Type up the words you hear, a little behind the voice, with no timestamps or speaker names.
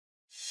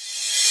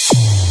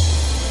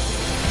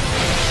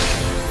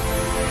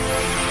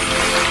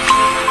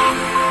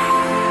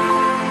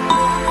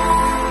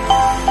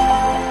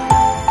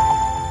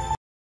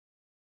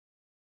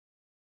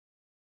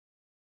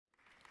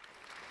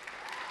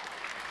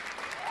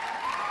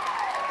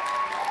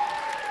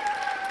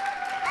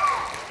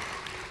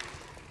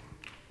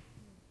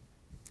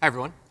Hi,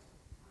 everyone.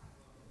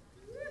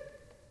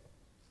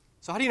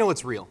 So how do you know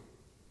what's real?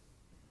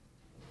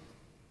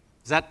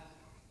 Does that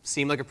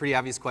seem like a pretty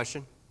obvious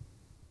question?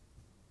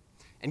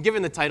 And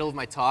given the title of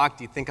my talk,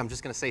 do you think I'm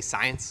just going to say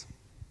science?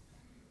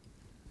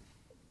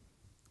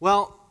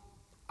 Well,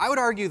 I would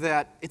argue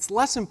that it's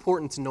less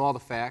important to know all the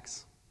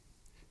facts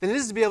than it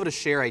is to be able to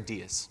share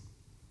ideas.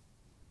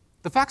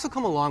 The facts will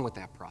come along with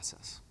that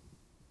process.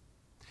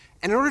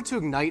 And in order to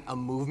ignite a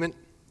movement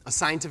of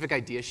scientific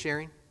idea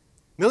sharing,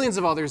 millions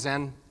of others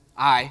and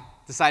I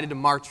decided to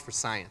march for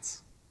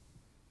science.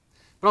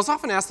 But I was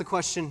often asked the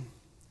question,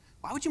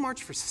 why would you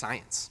march for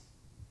science?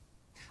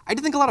 I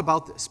did think a lot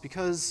about this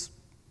because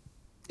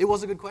it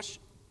was a good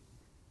question.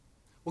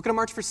 What can a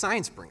march for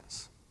science bring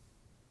us?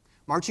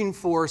 Marching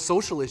for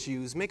social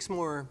issues makes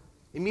more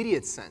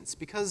immediate sense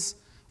because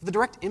of the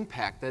direct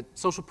impact that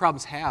social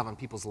problems have on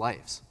people's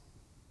lives.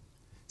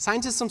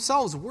 Scientists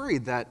themselves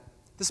worried that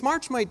this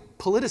march might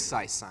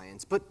politicize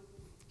science, but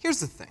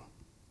here's the thing.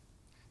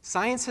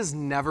 Science has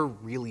never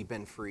really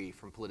been free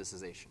from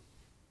politicization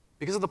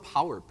because of the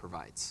power it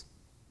provides.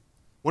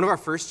 One of our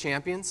first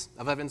champions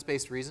of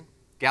evidence-based reason,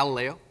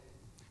 Galileo,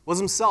 was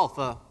himself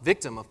a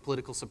victim of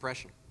political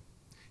suppression.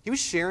 He was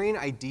sharing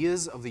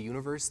ideas of the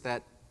universe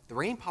that the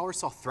reigning power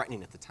saw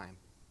threatening at the time,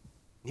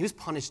 and he was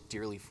punished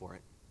dearly for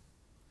it.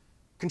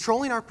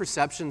 Controlling our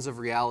perceptions of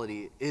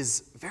reality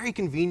is very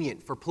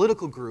convenient for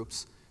political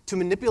groups to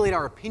manipulate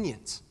our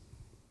opinions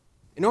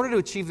in order to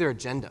achieve their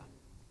agenda.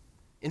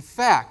 In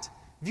fact,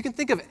 if you can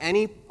think of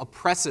any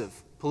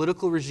oppressive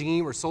political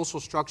regime or social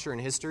structure in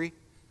history,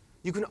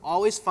 you can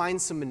always find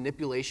some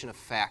manipulation of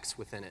facts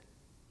within it.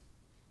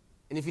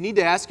 And if you need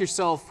to ask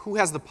yourself who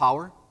has the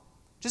power,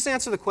 just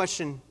answer the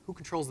question, who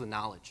controls the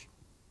knowledge?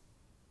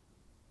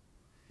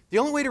 The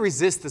only way to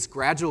resist this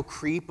gradual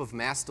creep of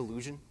mass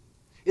delusion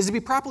is to be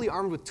properly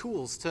armed with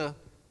tools to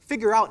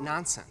figure out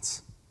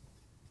nonsense.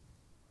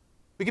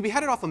 We could be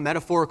headed off a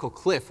metaphorical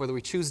cliff whether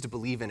we choose to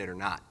believe in it or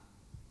not.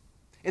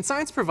 And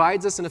science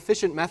provides us an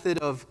efficient method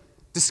of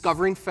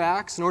discovering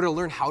facts in order to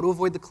learn how to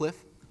avoid the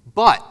cliff,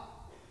 but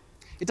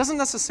it doesn't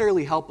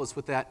necessarily help us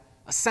with that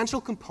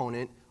essential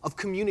component of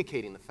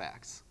communicating the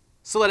facts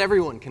so that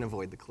everyone can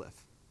avoid the cliff.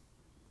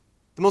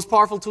 The most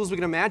powerful tools we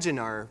can imagine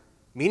are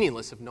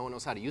meaningless if no one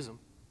knows how to use them.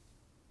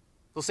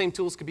 Those same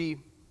tools could be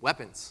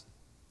weapons,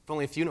 if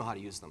only a few know how to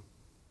use them.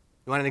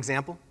 You want an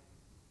example?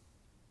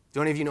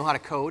 Do any of you know how to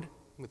code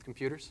with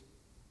computers?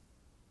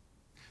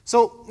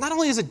 So not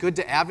only is it good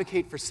to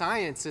advocate for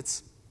science,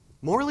 it's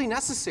morally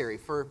necessary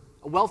for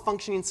a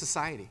well-functioning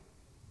society.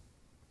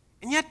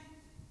 And yet,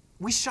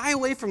 we shy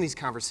away from these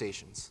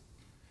conversations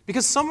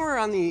because somewhere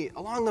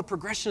along the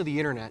progression of the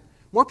internet,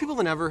 more people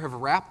than ever have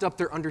wrapped up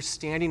their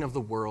understanding of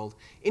the world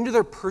into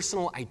their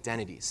personal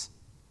identities.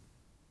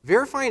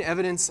 Verifying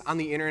evidence on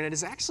the internet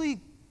is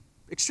actually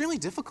extremely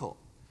difficult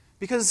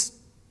because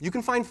you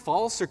can find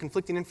false or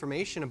conflicting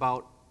information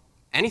about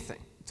anything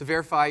to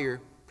verify your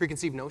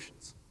preconceived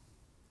notions.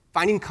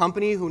 Finding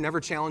company who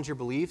never challenge your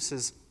beliefs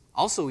is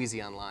also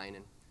easy online,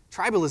 and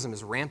tribalism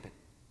is rampant.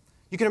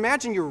 You can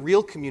imagine your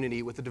real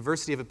community with a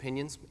diversity of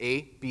opinions,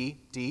 A,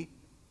 B, D,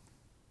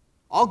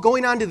 all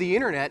going onto the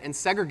internet and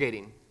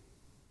segregating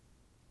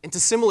into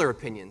similar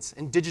opinions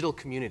and digital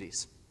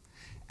communities.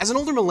 As an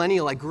older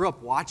millennial, I grew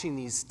up watching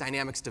these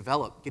dynamics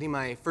develop, getting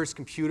my first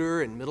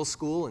computer in middle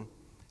school and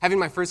having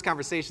my first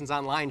conversations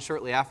online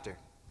shortly after.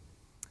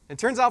 It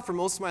turns out for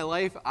most of my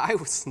life, I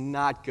was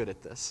not good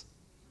at this.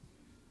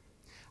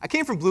 I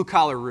came from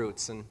blue-collar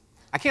roots, and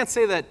I can't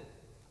say that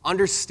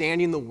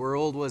understanding the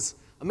world was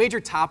a major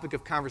topic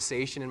of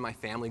conversation in my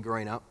family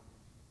growing up.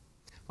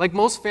 Like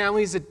most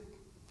families, it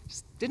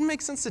just didn't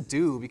make sense to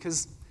do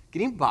because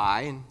getting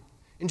by and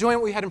enjoying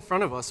what we had in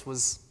front of us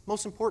was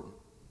most important.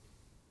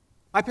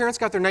 My parents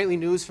got their nightly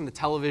news from the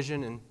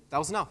television, and that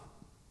was enough.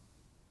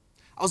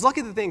 I was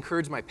lucky that they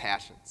encouraged my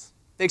passions.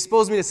 They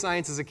exposed me to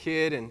science as a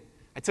kid, and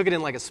I took it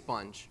in like a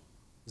sponge.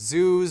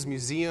 Zoos,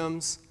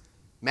 museums,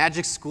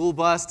 Magic School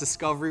Bus,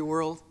 Discovery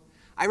World.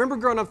 I remember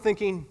growing up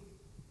thinking,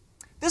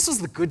 this was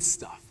the good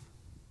stuff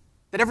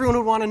that everyone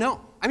would want to know.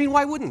 I mean,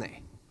 why wouldn't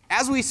they?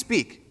 As we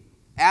speak,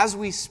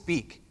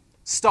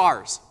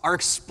 stars are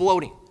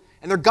exploding,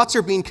 and their guts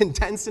are being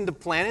condensed into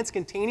planets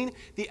containing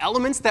the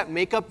elements that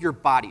make up your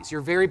bodies,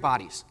 your very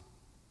bodies.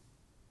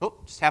 Oh,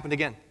 just happened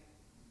again.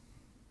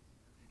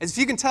 As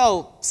you can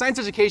tell, science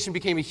education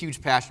became a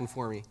huge passion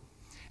for me.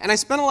 And I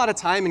spent a lot of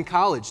time in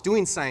college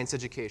doing science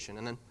education,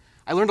 and then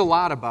I learned a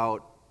lot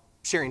about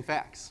sharing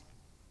facts.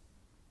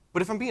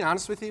 But if I'm being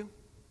honest with you,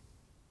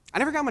 I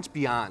never got much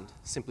beyond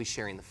simply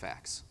sharing the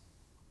facts.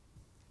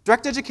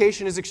 Direct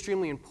education is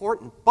extremely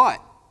important,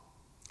 but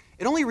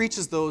it only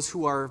reaches those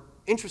who are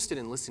interested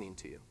in listening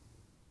to you.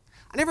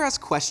 I never ask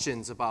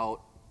questions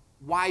about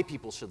why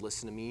people should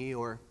listen to me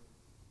or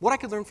what I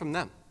could learn from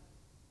them.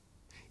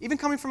 Even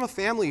coming from a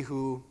family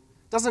who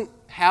doesn't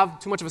have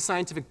too much of a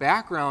scientific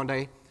background,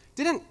 I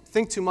didn't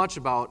think too much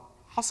about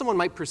how someone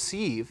might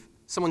perceive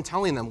someone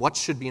telling them what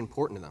should be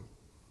important to them.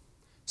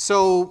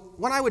 So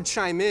when I would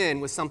chime in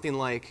with something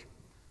like,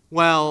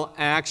 well,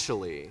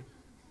 actually,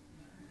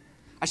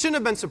 I shouldn't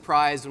have been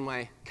surprised when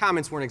my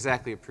comments weren't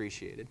exactly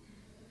appreciated.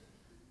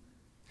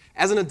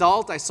 As an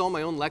adult, I saw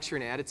my own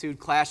lecturing attitude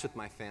clash with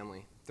my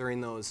family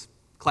during those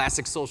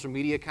classic social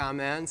media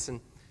comments and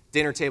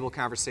dinner table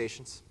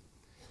conversations.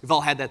 We've all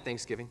had that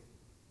Thanksgiving.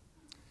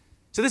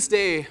 To this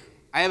day,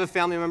 I have a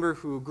family member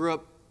who grew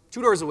up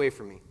 2 doors away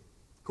from me,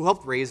 who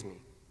helped raise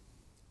me,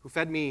 who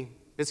fed me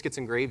biscuits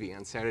and gravy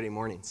on Saturday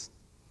mornings,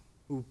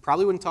 who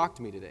probably wouldn't talk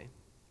to me today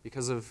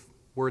because of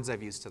words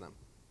I've used to them.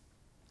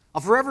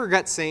 I'll forever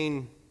regret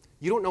saying,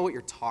 "You don't know what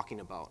you're talking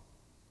about,"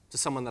 to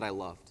someone that I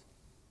loved.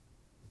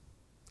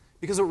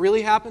 Because what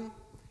really happened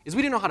is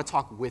we didn't know how to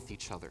talk with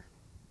each other.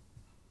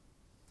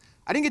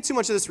 I didn't get too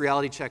much of this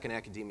reality check in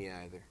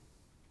academia either.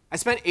 I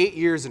spent 8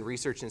 years in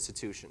research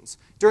institutions,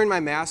 during my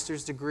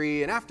master's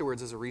degree and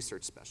afterwards as a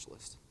research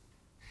specialist.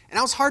 And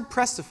I was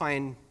hard-pressed to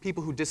find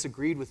people who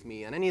disagreed with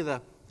me on any of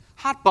the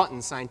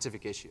hot-button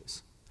scientific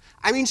issues.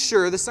 I mean,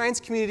 sure, the science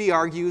community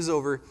argues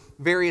over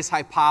various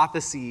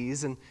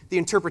hypotheses and the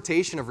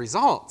interpretation of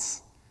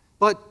results,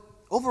 but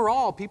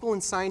overall, people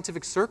in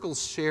scientific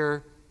circles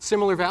share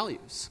similar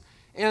values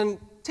and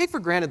take for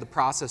granted the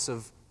process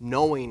of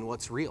knowing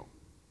what's real.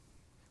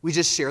 We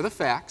just share the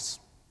facts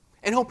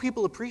and hope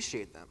people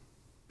appreciate them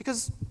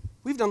because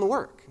we've done the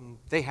work and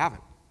they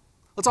haven't.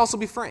 Let's also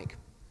be frank.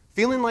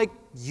 Feeling like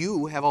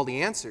you have all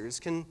the answers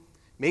can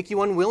make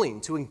you unwilling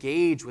to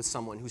engage with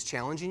someone who's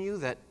challenging you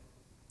that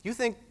you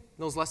think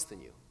knows less than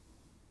you.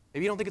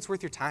 Maybe you don't think it's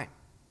worth your time.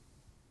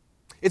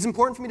 It's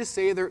important for me to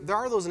say there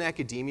are those in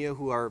academia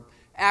who are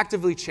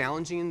actively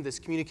challenging this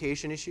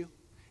communication issue.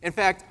 In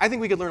fact, I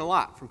think we could learn a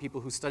lot from people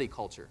who study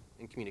culture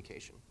and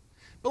communication.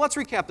 But let's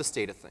recap the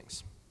state of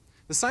things.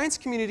 The science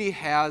community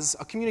has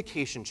a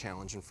communication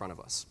challenge in front of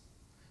us.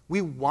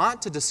 We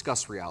want to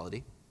discuss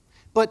reality,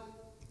 but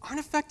aren't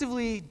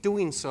effectively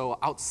doing so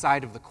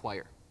outside of the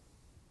choir.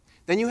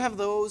 Then you have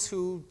those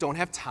who don't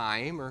have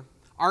time or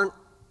aren't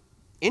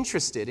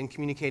interested in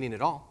communicating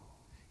at all.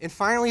 And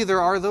finally,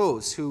 there are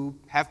those who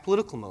have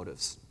political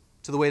motives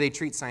to the way they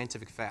treat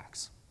scientific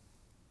facts.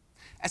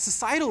 As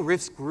societal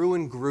rifts grew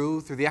and grew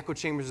through the echo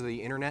chambers of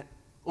the internet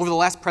over the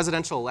last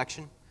presidential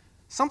election,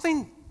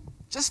 something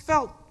just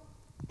felt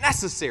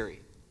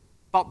necessary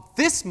about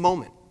this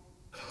moment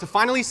to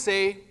finally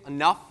say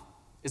enough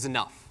is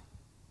enough.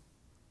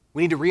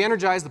 We need to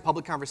re-energize the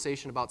public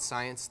conversation about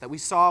science that we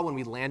saw when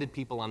we landed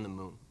people on the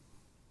moon.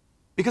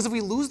 Because if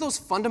we lose those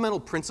fundamental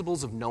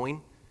principles of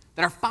knowing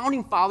that our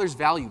founding fathers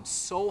valued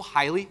so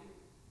highly,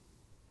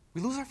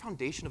 we lose our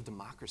foundation of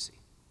democracy.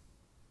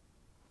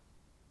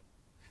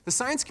 The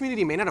science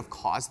community may not have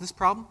caused this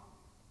problem,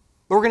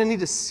 but we're going to need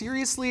to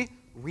seriously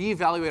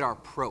reevaluate our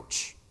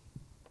approach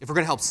if we're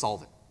going to help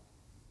solve it.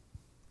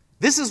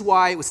 This is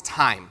why it was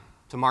time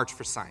to March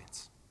for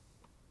Science.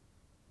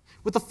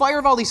 With the fire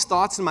of all these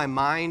thoughts in my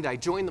mind, I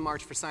joined the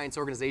March for Science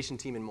organization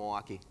team in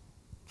Milwaukee.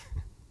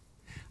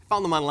 I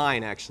found them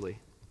online, actually.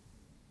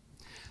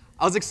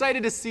 I was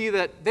excited to see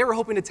that they were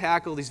hoping to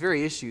tackle these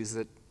very issues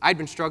that I'd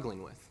been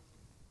struggling with.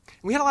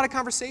 And we had a lot of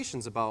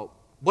conversations about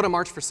what a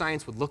March for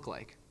Science would look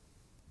like.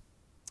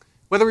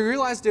 Whether we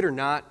realized it or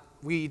not,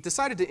 we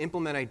decided to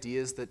implement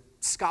ideas that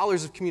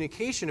scholars of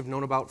communication have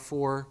known about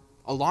for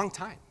a long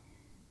time.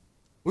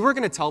 We weren't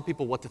going to tell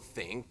people what to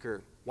think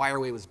or why our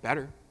way was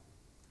better.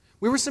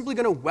 We were simply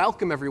going to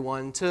welcome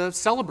everyone to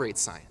celebrate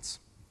science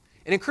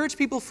and encourage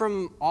people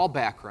from all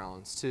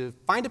backgrounds to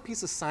find a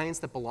piece of science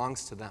that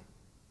belongs to them.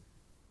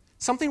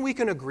 Something we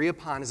can agree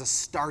upon as a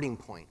starting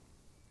point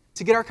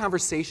to get our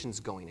conversations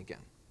going again.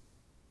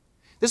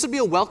 This would be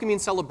a welcoming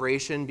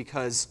celebration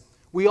because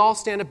we all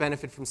stand to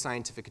benefit from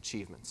scientific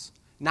achievements.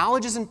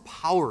 Knowledge is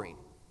empowering,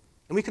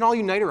 and we can all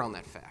unite around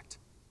that fact.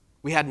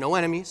 We had no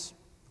enemies.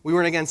 We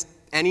weren't against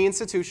any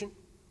institution.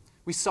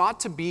 We sought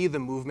to be the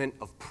movement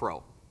of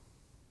pro.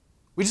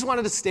 We just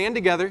wanted to stand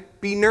together,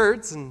 be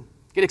nerds, and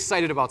get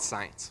excited about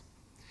science.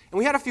 And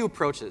we had a few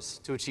approaches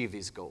to achieve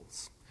these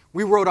goals.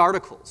 We wrote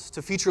articles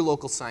to feature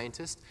local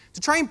scientists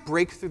to try and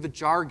break through the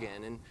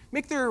jargon and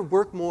make their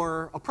work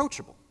more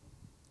approachable.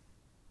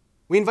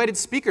 We invited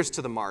speakers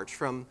to the march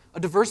from a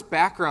diverse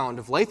background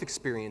of life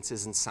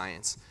experiences in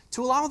science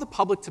to allow the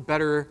public to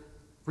better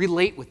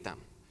relate with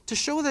them, to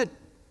show that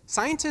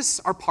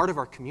scientists are part of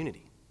our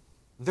community.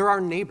 They're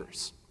our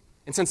neighbors.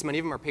 And since many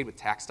of them are paid with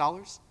tax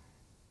dollars,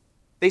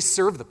 they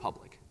serve the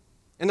public,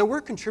 and their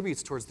work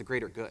contributes towards the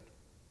greater good.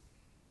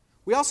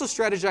 We also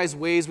strategized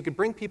ways we could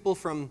bring people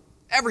from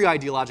every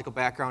ideological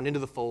background into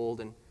the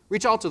fold and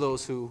reach out to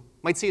those who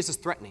might see us as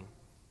threatening.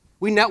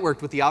 We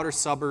networked with the outer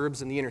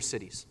suburbs and the inner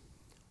cities.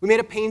 We made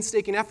a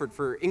painstaking effort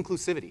for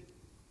inclusivity,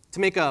 to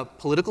make a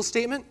political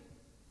statement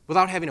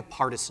without having a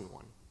partisan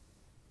one.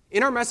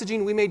 In our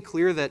messaging, we made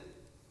clear that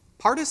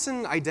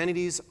partisan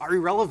identities are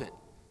irrelevant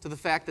to the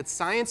fact that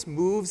science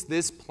moves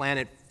this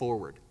planet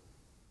forward.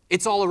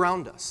 It's all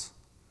around us.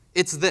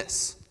 It's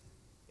this.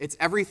 It's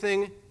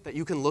everything that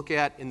you can look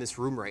at in this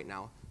room right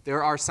now.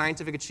 There are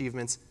scientific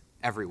achievements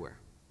everywhere.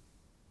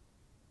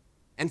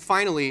 And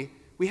finally,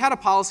 we had a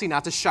policy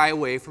not to shy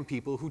away from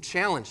people who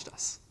challenged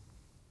us.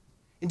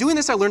 In doing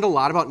this, I learned a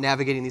lot about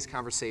navigating these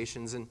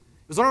conversations, and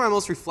it was one of my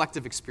most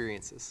reflective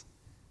experiences.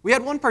 We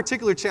had one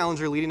particular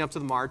challenger leading up to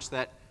the march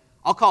that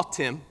I'll call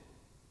Tim,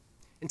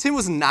 and Tim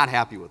was not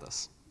happy with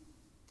us.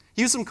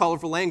 He used some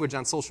colorful language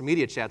on social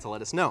media chat to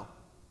let us know.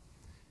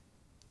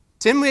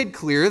 Tim made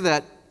clear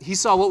that he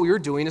saw what we were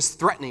doing as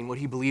threatening what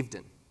he believed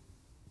in.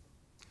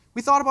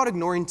 We thought about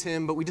ignoring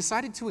Tim, but we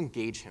decided to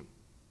engage him.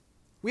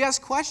 We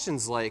asked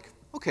questions like,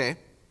 okay,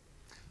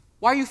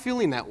 why are you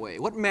feeling that way?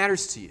 What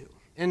matters to you?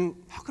 And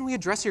how can we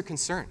address your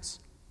concerns?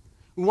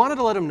 We wanted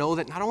to let him know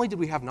that not only did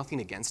we have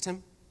nothing against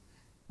him,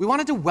 we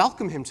wanted to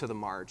welcome him to the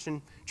march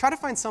and try to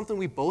find something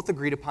we both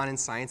agreed upon in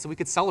science that we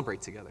could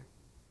celebrate together.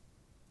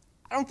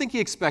 I don't think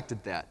he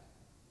expected that.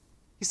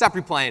 He stopped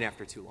replying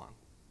after too long.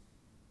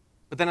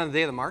 But then on the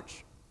day of the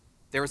march,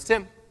 there was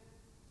Tim.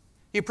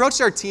 He approached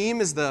our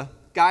team as the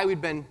guy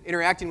we'd been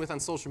interacting with on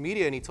social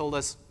media, and he told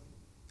us,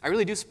 I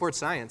really do support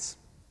science.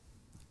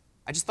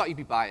 I just thought you'd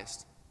be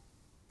biased.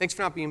 Thanks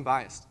for not being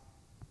biased.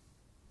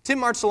 Tim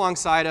marched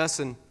alongside us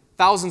and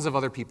thousands of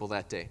other people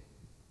that day.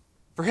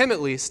 For him, at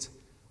least,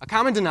 a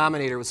common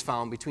denominator was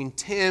found between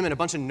Tim and a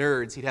bunch of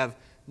nerds he'd have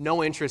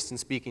no interest in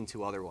speaking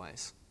to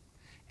otherwise.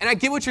 And I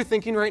get what you're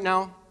thinking right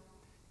now.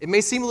 It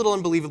may seem a little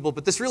unbelievable,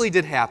 but this really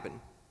did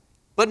happen.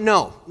 But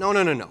no.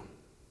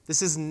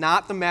 This is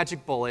not the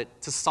magic bullet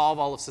to solve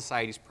all of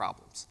society's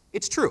problems.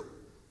 It's true.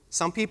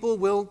 Some people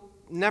will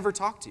never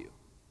talk to you.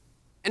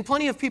 And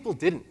plenty of people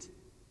didn't.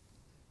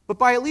 But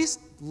by at least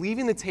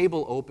leaving the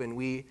table open,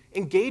 we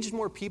engaged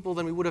more people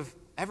than we would have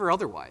ever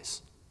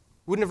otherwise.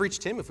 We wouldn't have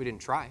reached him if we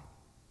didn't try.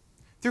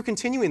 Through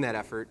continuing that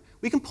effort,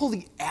 we can pull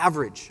the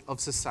average of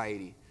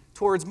society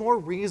towards more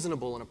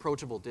reasonable and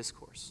approachable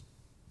discourse.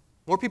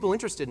 More people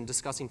interested in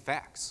discussing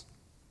facts.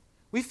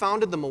 We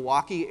founded the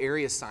Milwaukee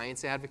Area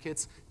Science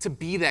Advocates to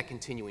be that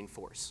continuing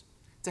force,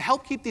 to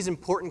help keep these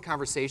important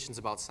conversations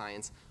about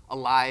science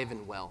alive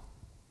and well.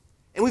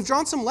 And we've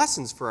drawn some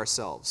lessons for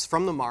ourselves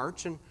from the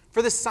march and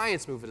for this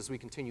science movement as we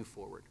continue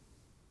forward.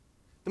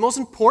 The most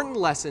important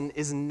lesson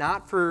is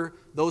not for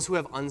those who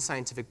have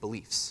unscientific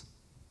beliefs.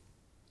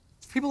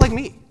 It's for people like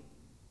me,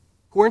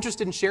 who are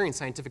interested in sharing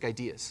scientific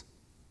ideas.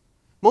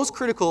 Most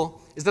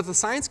critical is that the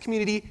science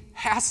community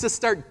has to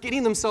start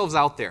getting themselves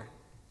out there.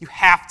 You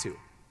have to.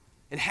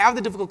 And have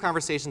the difficult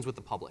conversations with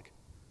the public.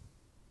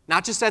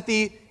 Not just at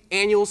the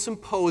annual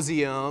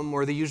symposium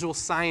or the usual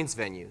science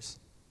venues,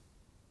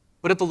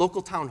 but at the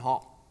local town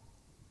hall,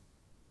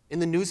 in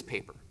the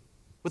newspaper,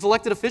 with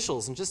elected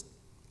officials, and just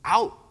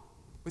out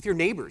with your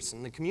neighbors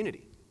in the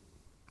community.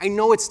 I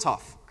know it's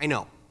tough. I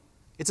know.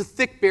 It's a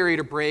thick barrier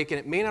to break, and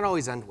it may not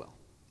always end well.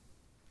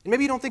 And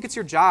maybe you don't think it's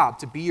your job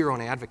to be your own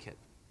advocate.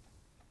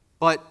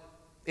 But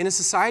in a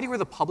society where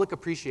the public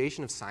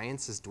appreciation of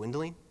science is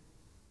dwindling,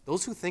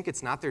 those who think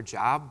it's not their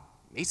job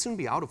may soon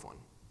be out of one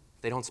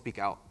if they don't speak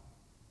out.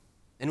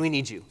 And we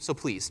need you, so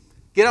please,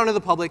 get out into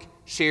the public,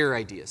 share your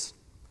ideas.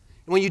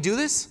 And when you do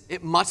this,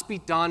 it must be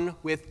done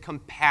with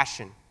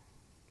compassion.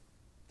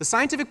 The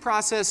scientific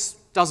process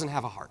doesn't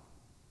have a heart,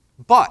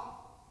 but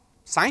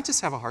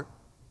scientists have a heart.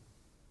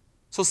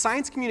 So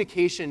science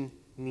communication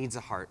needs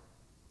a heart.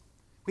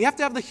 We have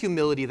to have the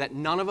humility that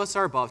none of us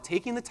are above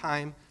taking the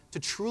time to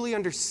truly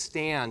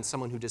understand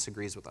someone who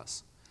disagrees with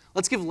us.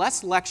 Let's give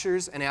less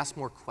lectures and ask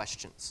more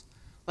questions.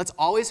 Let's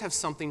always have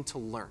something to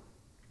learn.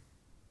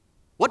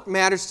 What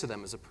matters to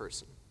them as a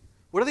person?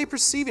 What are they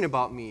perceiving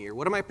about me, or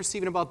what am I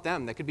perceiving about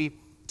them that could be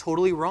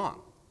totally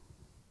wrong?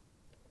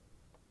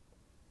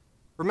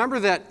 Remember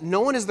that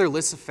no one is their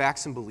list of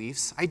facts and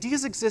beliefs.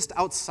 Ideas exist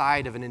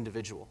outside of an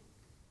individual.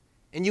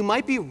 And you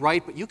might be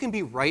right, but you can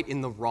be right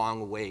in the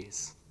wrong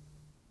ways.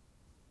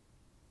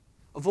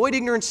 Avoid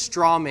ignorant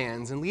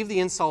strawmans and leave the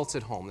insults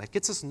at home. That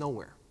gets us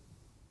nowhere.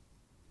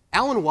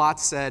 Alan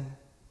Watts said,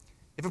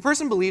 if a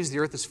person believes the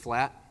earth is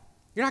flat,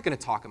 you're not going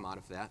to talk him out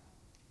of that.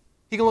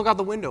 He can look out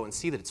the window and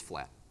see that it's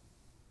flat.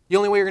 The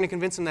only way you're going to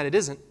convince him that it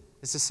isn't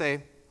is to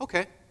say,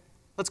 okay,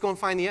 let's go and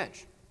find the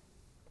edge.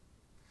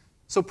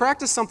 So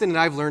practice something that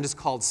I've learned is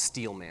called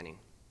steel manning.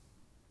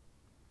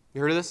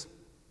 You heard of this?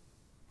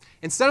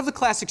 Instead of the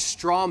classic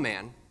straw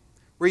man,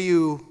 where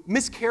you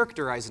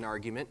mischaracterize an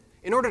argument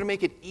in order to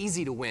make it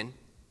easy to win,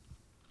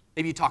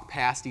 maybe you talk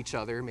past each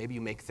other, maybe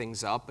you make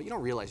things up, but you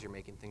don't realize you're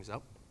making things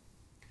up.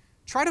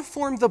 Try to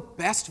form the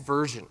best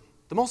version,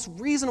 the most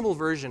reasonable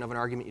version of an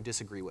argument you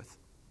disagree with.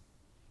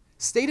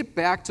 State it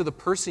back to the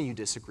person you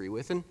disagree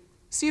with and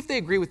see if they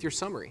agree with your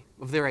summary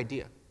of their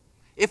idea.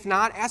 If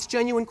not, ask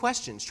genuine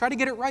questions. Try to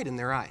get it right in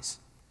their eyes.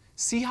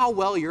 See how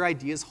well your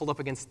ideas hold up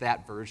against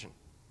that version.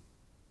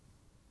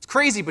 It's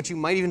crazy, but you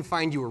might even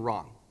find you were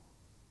wrong.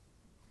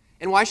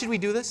 And why should we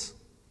do this?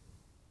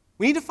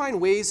 We need to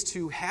find ways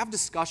to have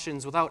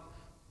discussions without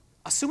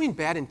assuming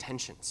bad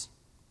intentions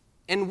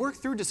and work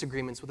through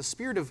disagreements with a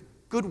spirit of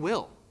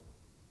goodwill.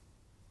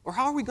 Or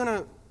how are we going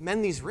to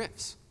mend these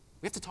rifts?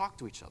 We have to talk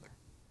to each other.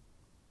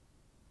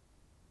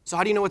 So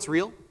how do you know what's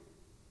real?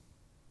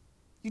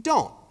 You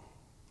don't,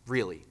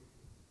 really.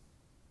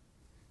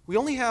 We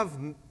only have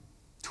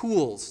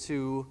tools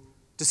to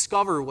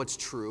discover what's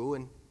true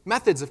and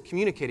methods of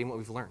communicating what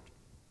we've learned.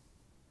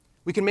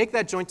 We can make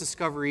that joint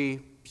discovery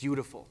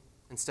beautiful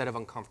instead of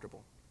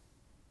uncomfortable.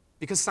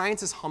 Because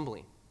science is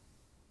humbling.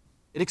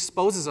 It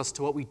exposes us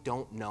to what we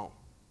don't know.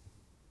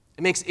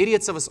 It makes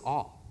idiots of us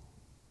all.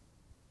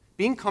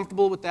 Being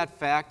comfortable with that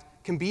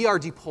fact can be our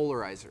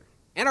depolarizer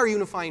and our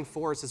unifying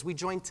force as we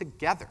join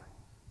together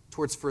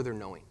towards further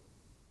knowing.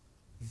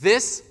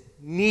 This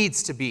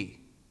needs to be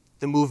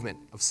the movement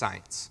of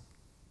science.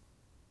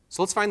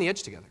 So let's find the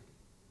edge together.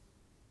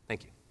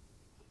 Thank you.